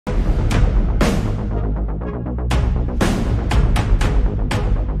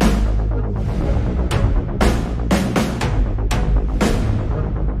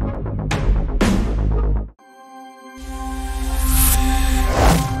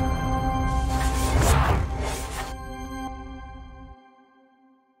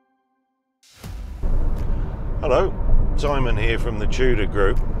Hello, Simon here from the Tudor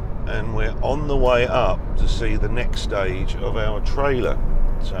Group, and we're on the way up to see the next stage of our trailer.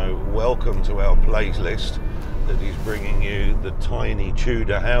 So welcome to our playlist that is bringing you the tiny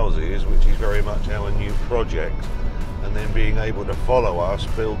Tudor houses, which is very much our new project, and then being able to follow us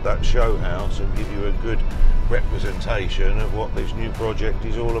build that show house and give you a good representation of what this new project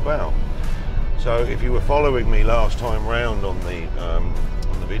is all about. So if you were following me last time round on the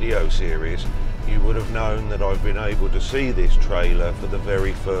video series, you would have known that I've been able to see this trailer for the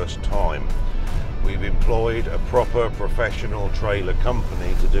very first time. We've employed a proper professional trailer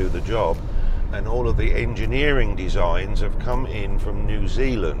company to do the job, and all of the engineering designs have come in from New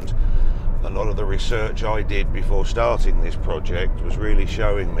Zealand. A lot of the research I did before starting this project was really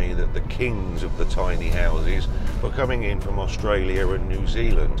showing me that the kings of the tiny houses were coming in from Australia and New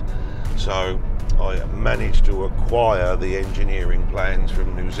Zealand. So I managed to acquire the engineering plans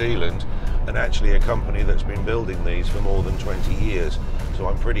from New Zealand, and actually a company that's been building these for more than 20 years. So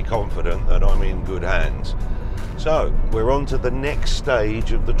I'm pretty confident that I'm in good hands. So we're on to the next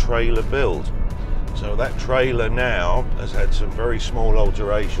stage of the trailer build. So that trailer now has had some very small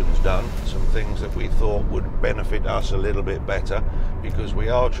alterations done, some things that we thought would benefit us a little bit better, because we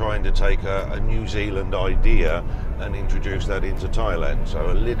are trying to take a New Zealand idea and introduce that into Thailand.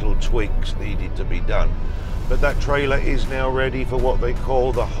 So a little tweaks needed to be done. But that trailer is now ready for what they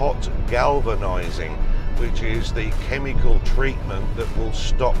call the hot galvanizing, which is the chemical treatment that will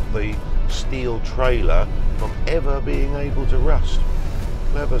stop the steel trailer from ever being able to rust.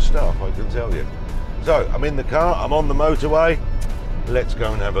 Clever stuff, I can tell you. So I'm in the car, I'm on the motorway, let's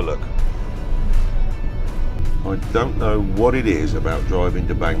go and have a look. I don't know what it is about driving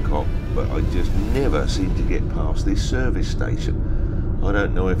to Bangkok, but I just never seem to get past this service station. I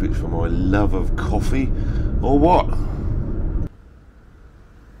don't know if it's for my love of coffee or what.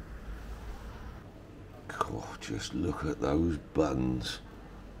 God, just look at those buns.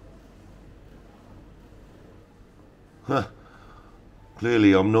 Huh.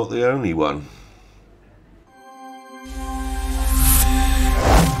 Clearly I'm not the only one.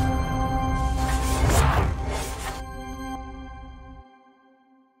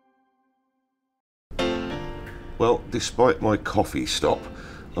 Well, despite my coffee stop,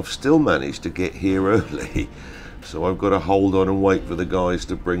 I've still managed to get here early, so I've got to hold on and wait for the guys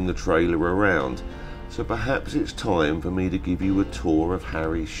to bring the trailer around. So perhaps it's time for me to give you a tour of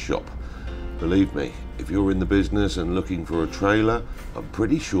Harry's shop. Believe me, if you're in the business and looking for a trailer, I'm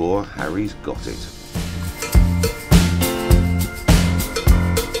pretty sure Harry's got it.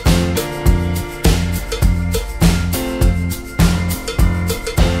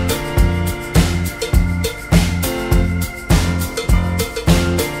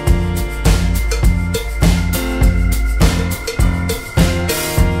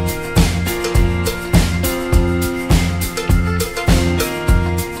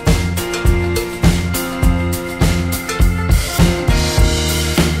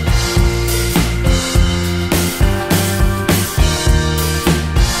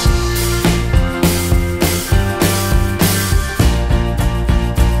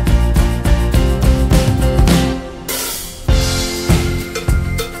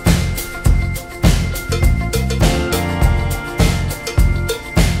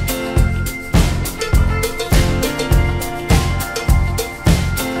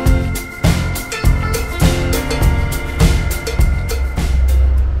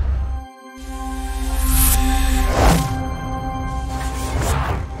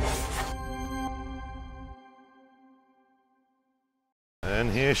 And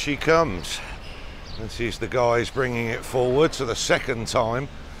here she comes. This is the guys bringing it forward. So the second time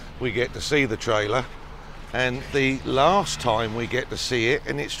we get to see the trailer, and the last time we get to see it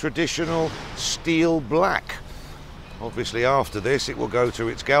in its traditional steel black. Obviously after this it will go through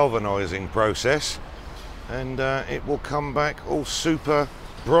its galvanizing process, and it will come back all super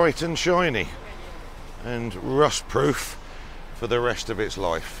bright and shiny and rust proof for the rest of its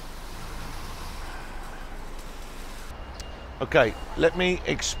life. Okay, let me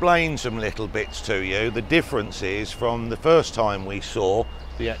explain some little bits to you. The differences from the first time we saw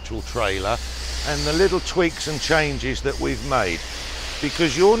the actual trailer and the little tweaks and changes that we've made.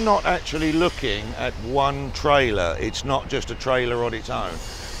 Because you're not actually looking at one trailer, it's not just a trailer on its own.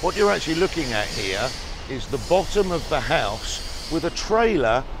 What you're actually looking at here is the bottom of the house with a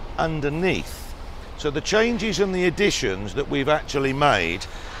trailer underneath. So the changes and the additions that we've actually made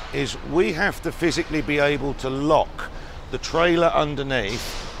is we have to physically be able to lock the trailer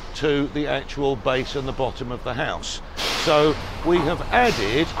underneath to the actual base and the bottom of the house. So we have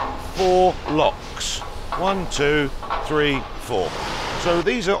added 4 locks. 1, 2, 3, 4. So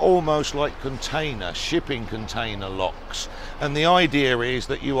these are almost like shipping container locks, and the idea is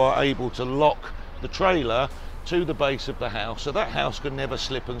that you are able to lock the trailer to the base of the house so that house can never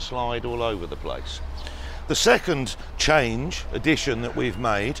slip and slide all over the place. The second addition that we've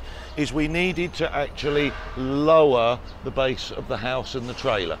made is we needed to actually lower the base of the house and the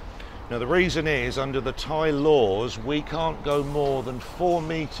trailer. Now the reason is, under the Thai laws, we can't go more than 4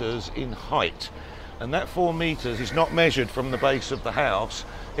 meters in height. And that 4 meters is not measured from the base of the house,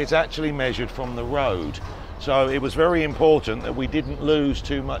 it's actually measured from the road. So it was very important that we didn't lose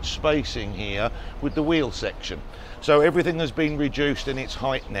too much spacing here with the wheel section. So everything has been reduced in its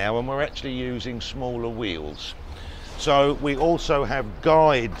height now, and we're actually using smaller wheels. So we also have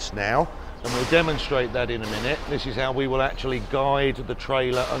guides now, and we'll demonstrate that in a minute. This is how we will actually guide the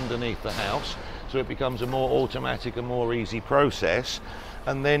trailer underneath the house, so it becomes a more automatic and more easy process.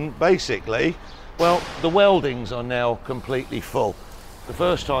 And then basically, well, the weldings are now completely full. The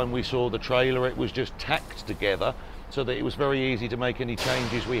first time we saw the trailer, it was just tacked together so that it was very easy to make any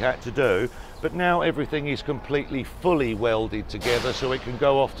changes we had to do. But now everything is completely fully welded together so it can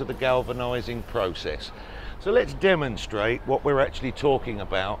go off to the galvanizing process. So let's demonstrate what we're actually talking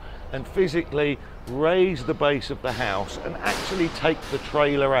about and physically raise the base of the house and actually take the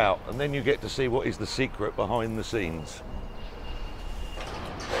trailer out, and then you get to see what is the secret behind the scenes.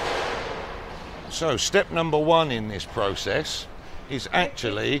 So step number 1 in this process is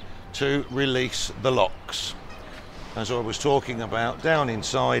actually to release the locks. As I was talking about, down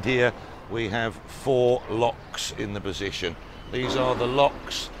inside here we have 4 locks in the position. These are the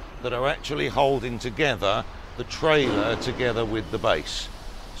locks that are actually holding together the trailer together with the base.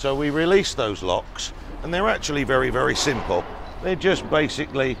 So we release those locks, and they're actually very, very simple. They're just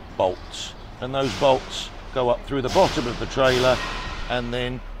basically bolts, and those bolts go up through the bottom of the trailer and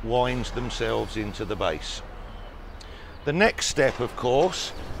then winds themselves into the base. The next step, of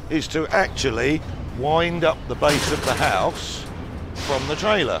course, is to actually wind up the base of the house from the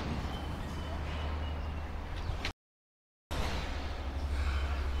trailer.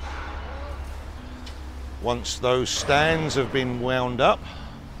 Once those stands have been wound up,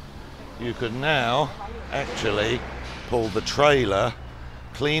 you can now actually pull the trailer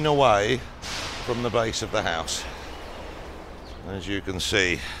clean away from the base of the house. As you can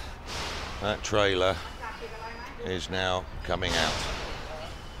see, that trailer is now coming out.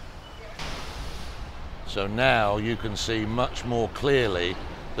 So now you can see much more clearly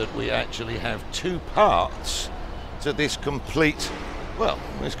that we actually have 2 parts to this complete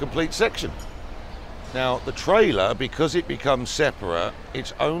section. Now the trailer, because it becomes separate,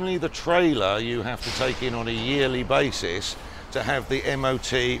 it's only the trailer you have to take in on a yearly basis to have the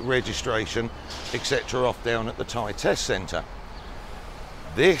MOT registration, etc. off down at the Thai Test Centre.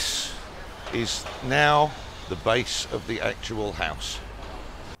 This is now the base of the actual house.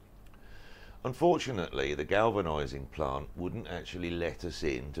 Unfortunately, the galvanizing plant wouldn't actually let us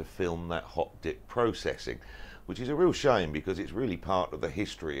in to film that hot dip processing, which is a real shame because it's really part of the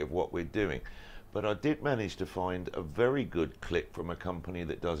history of what we're doing. But I did manage to find a very good clip from a company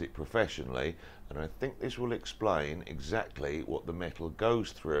that does it professionally, and I think this will explain exactly what the metal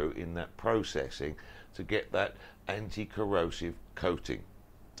goes through in that processing to get that anti-corrosive coating.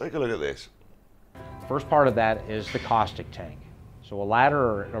 Take a look at this. First part of that is the caustic tank. So a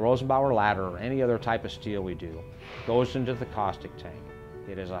ladder, a Rosenbauer ladder, or any other type of steel we do, goes into the caustic tank.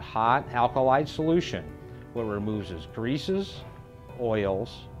 It is a hot alkali solution. What it removes is greases,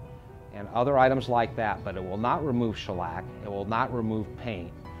 oils, and other items like that, but it will not remove shellac, it will not remove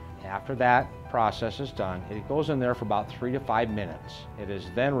paint. After that process is done, it goes in there for about 3 to 5 minutes. It is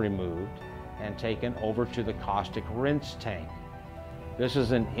then removed and taken over to the caustic rinse tank. This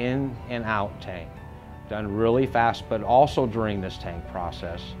is an in and out tank, done really fast, but also during this tank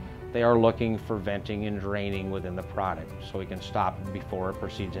process, they are looking for venting and draining within the product, so we can stop it before it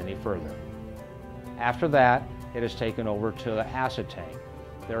proceeds any further. After that, it is taken over to the acid tank.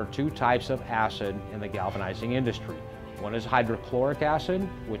 There are 2 types of acid in the galvanizing industry. One is hydrochloric acid,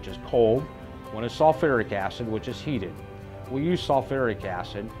 which is cold. One is sulfuric acid, which is heated. We use sulfuric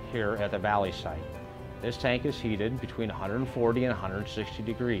acid here at the Valley site. This tank is heated between 140 and 160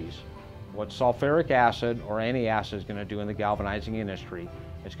 degrees. What sulfuric acid or any acid is going to do in the galvanizing industry,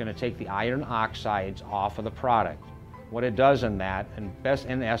 it's going to take the iron oxides off of the product. What it does in that, in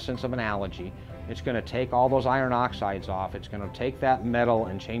essence of analogy, it's going to take all those iron oxides off. It's going to take that metal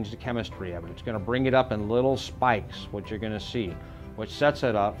and change the chemistry of it. It's going to bring it up in little spikes, which you're going to see, which sets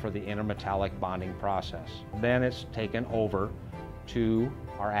it up for the intermetallic bonding process. Then it's taken over to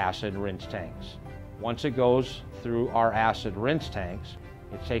our acid rinse tanks. Once it goes through our acid rinse tanks,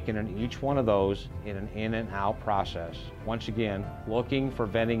 It's taken in each one of those in an in and out process. Once again, looking for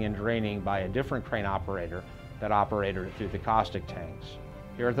venting and draining by a different crane operator that operated it through the caustic tanks.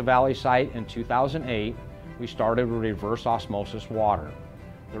 Here at the Valley site in 2008, we started with reverse osmosis water.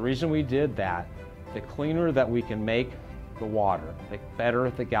 The reason we did that, the cleaner that we can make the water, the better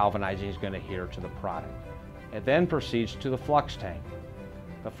the galvanizing is going to adhere to the product. It then proceeds to the flux tank.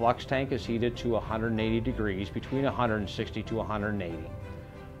 The flux tank is heated to 180 degrees, between 160 to 180.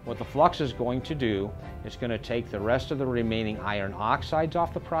 What the flux is going to do is going to take the rest of the remaining iron oxides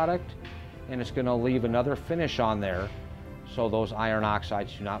off the product, and it's going to leave another finish on there so those iron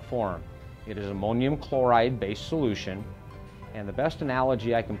oxides do not form. It is ammonium chloride based solution, and the best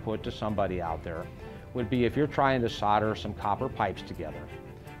analogy I can put to somebody out there would be if you're trying to solder some copper pipes together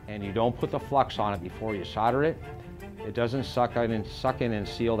and you don't put the flux on it before you solder it, it doesn't suck in and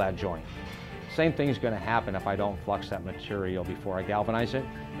seal that joint. Same thing is going to happen if I don't flux that material before I galvanize it.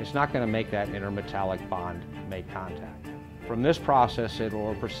 It's not going to make that intermetallic bond make contact. From this process, it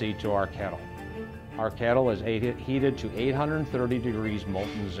will proceed to our kettle. Our kettle is heated to 830 degrees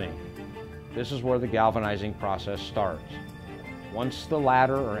molten zinc. This is where the galvanizing process starts. Once the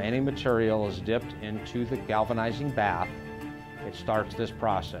ladder or any material is dipped into the galvanizing bath, it starts this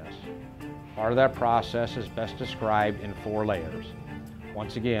process. Part of that process is best described in 4 layers.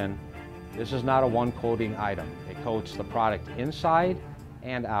 Once again, this is not a one coating item. It coats the product inside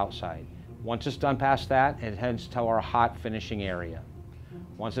and outside. Once it's done past that, it heads to our hot finishing area.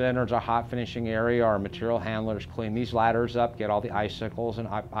 Once it enters our hot finishing area, our material handlers clean these ladders up, get all the icicles and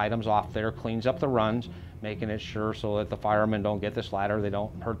items off there, cleans up the runs, making it sure so that the firemen don't get this ladder, they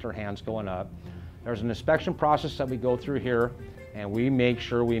don't hurt their hands going up. There's an inspection process that we go through here, and we make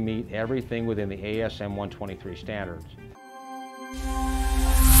sure we meet everything within the ASM 123 standards.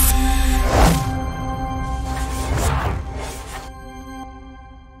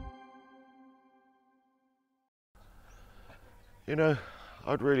 You know,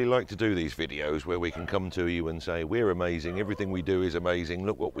 I'd really like to do these videos where we can come to you and say, we're amazing, everything we do is amazing,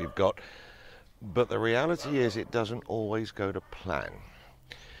 look what we've got. But the reality is it doesn't always go to plan.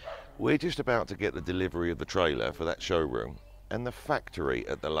 We're just about to get the delivery of the trailer for that showroom, and the factory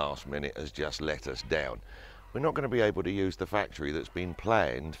at the last minute has just let us down. We're not going to be able to use the factory that's been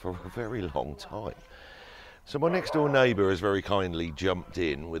planned for a very long time. So my next door neighbour has very kindly jumped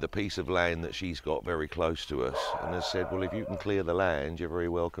in with a piece of land that she's got very close to us and has said, well, if you can clear the land, you're very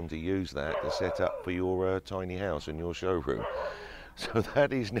welcome to use that to set up for your tiny house and your showroom. So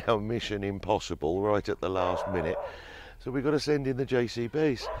that is now mission impossible right at the last minute. So we've got to send in the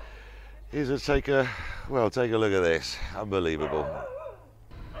JCBs. Take a look at this. Unbelievable.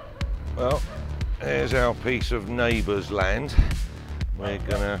 Well, here's our piece of neighbour's land. We're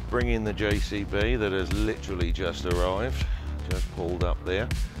going to bring in the JCB that has literally just arrived, just pulled up there,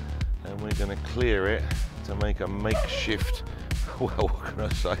 and we're going to clear it to make a makeshift, well, what can I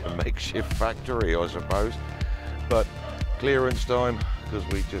say, a makeshift factory, I suppose. But clearance time, because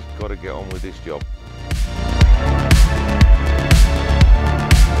we just got to get on with this job.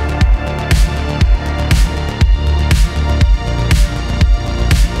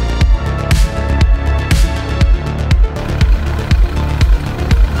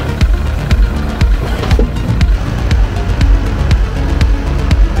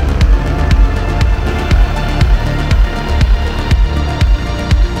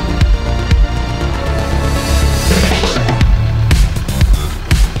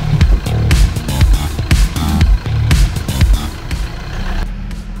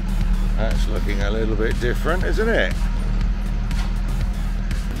 Looking a little bit different, isn't it?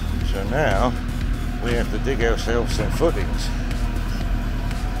 So now we have to dig ourselves some footings.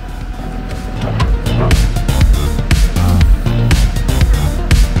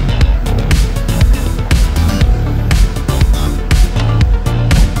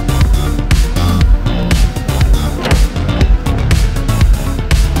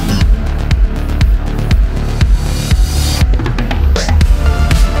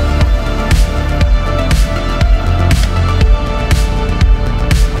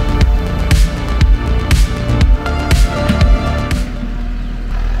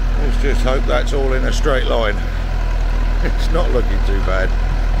 Just hope that's all in a straight line. It's not looking too bad.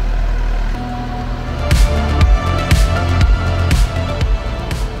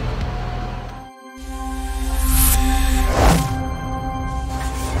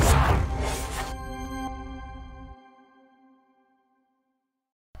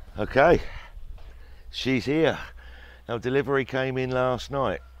 Okay, she's here. Our delivery came in last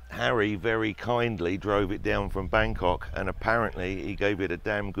night. Harry very kindly drove it down from Bangkok, and apparently he gave it a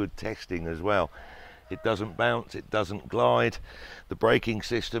damn good testing as well. It doesn't bounce, it doesn't glide, the braking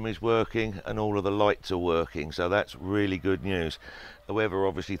system is working, and all of the lights are working, so that's really good news. However,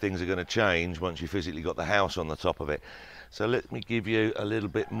 obviously things are going to change once you physically got the house on the top of it. So let me give you a little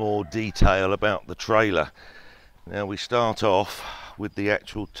bit more detail about the trailer. Now we start off with the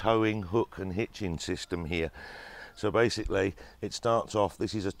actual towing hook and hitching system here. So basically it starts off,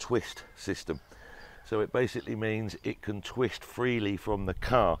 this is a twist system. So it basically means it can twist freely from the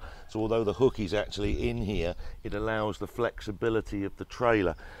car. So although the hook is actually in here, it allows the flexibility of the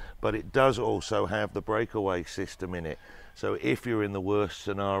trailer, but it does also have the breakaway system in it. So if you're in the worst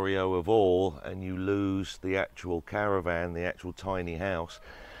scenario of all and you lose the actual caravan, the actual tiny house,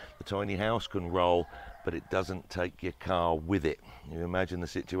 the tiny house can roll, but it doesn't take your car with it. You imagine the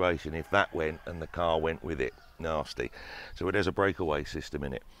situation if that went and the car went with it. Nasty. So it has a breakaway system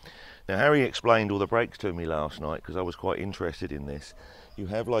in it. Now Harry explained all the brakes to me last night because I was quite interested in this. You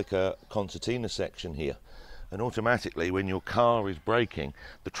have like a concertina section here, and automatically when your car is braking,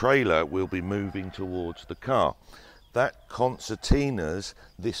 the trailer will be moving towards the car. That concertina's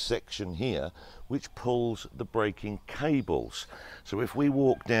this section here, which pulls the braking cables. So if we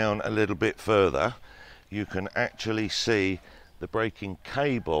walk down a little bit further, you can actually see the braking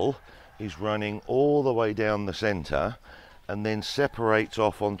cable is running all the way down the center and then separates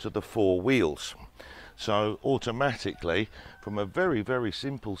off onto the four wheels. So automatically, from a very, very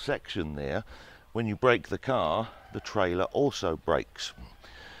simple section there, when you brake the car, the trailer also brakes.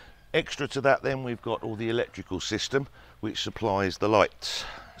 Extra to that then, we've got all the electrical system which supplies the lights.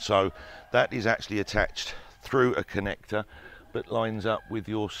 So that is actually attached through a connector but lines up with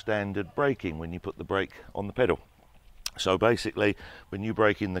your standard braking when you put the brake on the pedal. So basically when you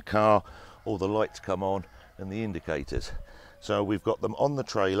brake in the car, all the lights come on and the indicators. So we've got them on the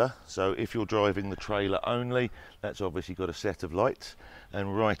trailer, so if you're driving the trailer only, that's obviously got a set of lights.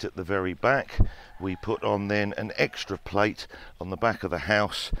 And right at the very back, we put on then an extra plate on the back of the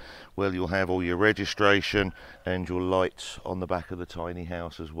house where you'll have all your registration and your lights on the back of the tiny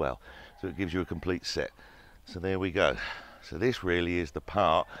house as well. So it gives you a complete set. So there we go. So this really is the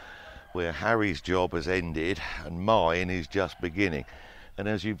part where Harry's job has ended and mine is just beginning. And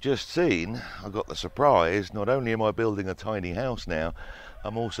as you've just seen, I got the surprise, not only am I building a tiny house now,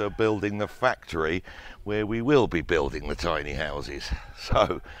 I'm also building the factory where we will be building the tiny houses.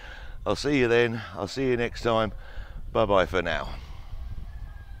 So I'll see you then, I'll see you next time, bye bye for now.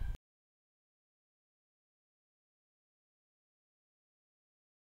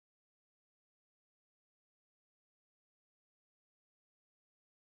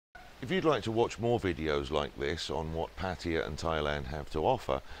 If you'd like to watch more videos like this on what Pattaya and Thailand have to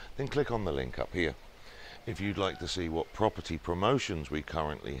offer, then click on the link up here. If you'd like to see what property promotions we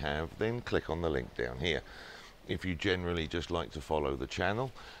currently have, then click on the link down here. If you generally just like to follow the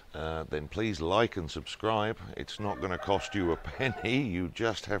channel, then please like and subscribe. It's not going to cost you a penny, you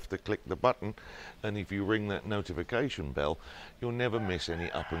just have to click the button, and if you ring that notification bell, you'll never miss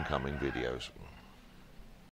any up and coming videos.